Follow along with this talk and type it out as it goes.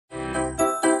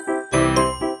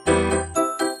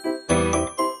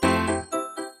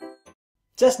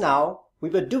Just now, we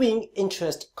were doing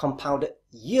interest compounded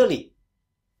yearly.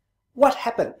 What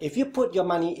happens if you put your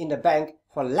money in the bank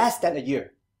for less than a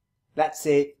year? Let's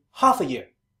say half a year.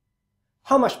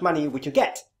 How much money would you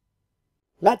get?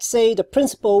 Let's say the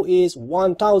principal is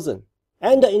 1,000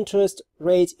 and the interest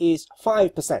rate is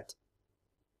 5%.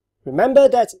 Remember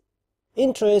that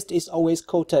interest is always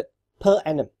quoted per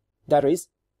annum, that is,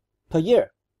 per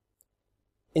year.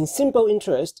 In simple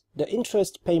interest, the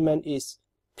interest payment is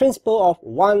principal of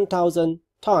 1,000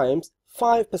 times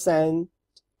 5%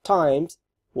 times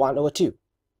 1/2,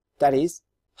 that is,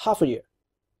 half a year.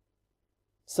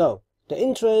 So, the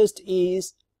interest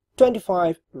is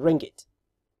 25 ringgit.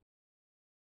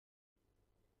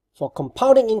 For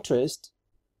compounding interest,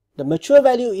 the mature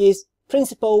value is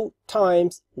principal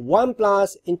times 1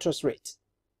 plus interest rate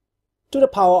to the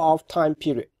power of time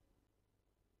period.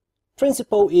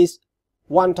 Principal is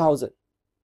 1,000.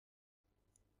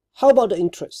 How about the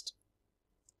interest?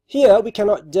 Here we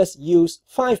cannot just use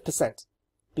 5%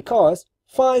 because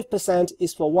 5%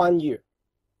 is for 1 year.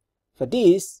 For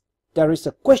this, there is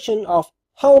a question of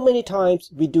how many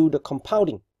times we do the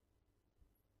compounding.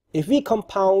 If we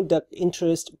compound the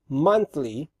interest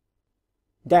monthly,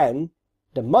 then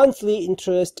the monthly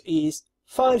interest is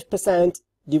 5%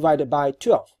 divided by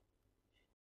 12.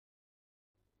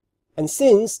 And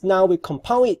since now we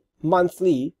compound it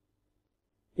monthly,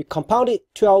 we compound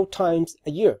it 12 times a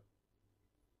year.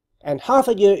 And half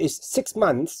a year is 6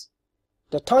 months.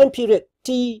 The time period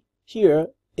T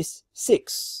here is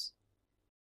 6.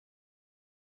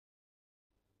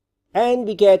 And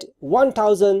we get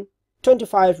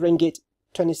 1,025 ringgit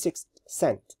 26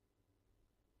 cent.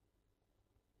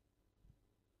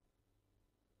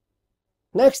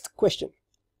 Next question.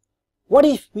 What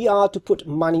if we are to put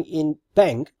money in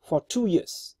bank for 2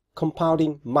 years,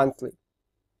 compounding monthly?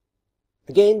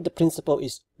 Again, the principal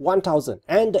is 1,000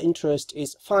 and the interest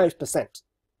is 5%.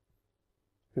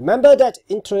 Remember that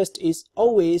interest is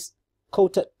always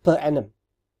quoted per annum,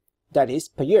 that is,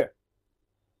 per year.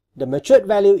 The matured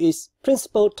value is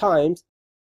principal times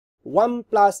 1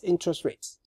 plus interest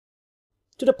rates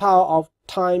to the power of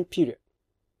time period.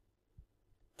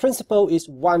 Principal is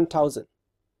 1,000.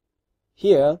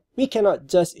 Here, we cannot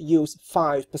just use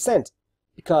 5%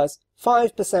 because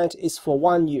 5% is for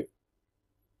 1 year.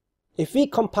 If we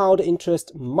compound the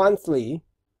interest monthly,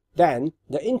 then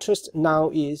the interest now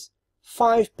is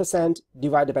 5%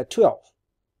 divided by 12.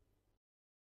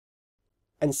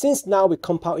 And since now we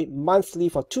compound it monthly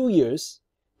for 2 years,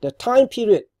 the time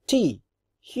period T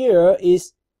here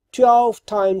is 12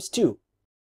 times 2,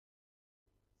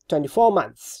 24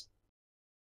 months.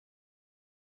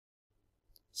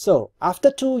 So, after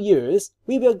 2 years,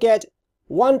 we will get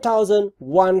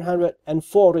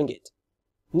 1,104 ringgit,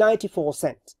 94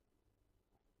 cents.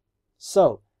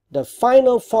 So, the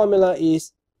final formula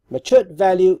is matured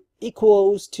value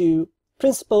equals to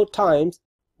principal times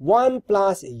 1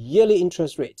 plus yearly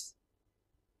interest rates,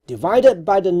 divided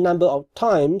by the number of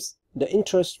times the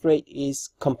interest rate is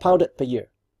compounded per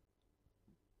year,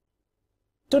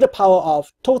 to the power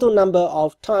of total number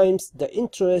of times the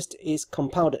interest is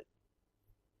compounded,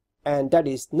 and that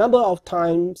is number of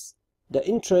times the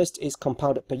interest is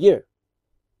compounded per year,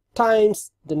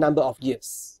 times the number of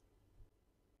years.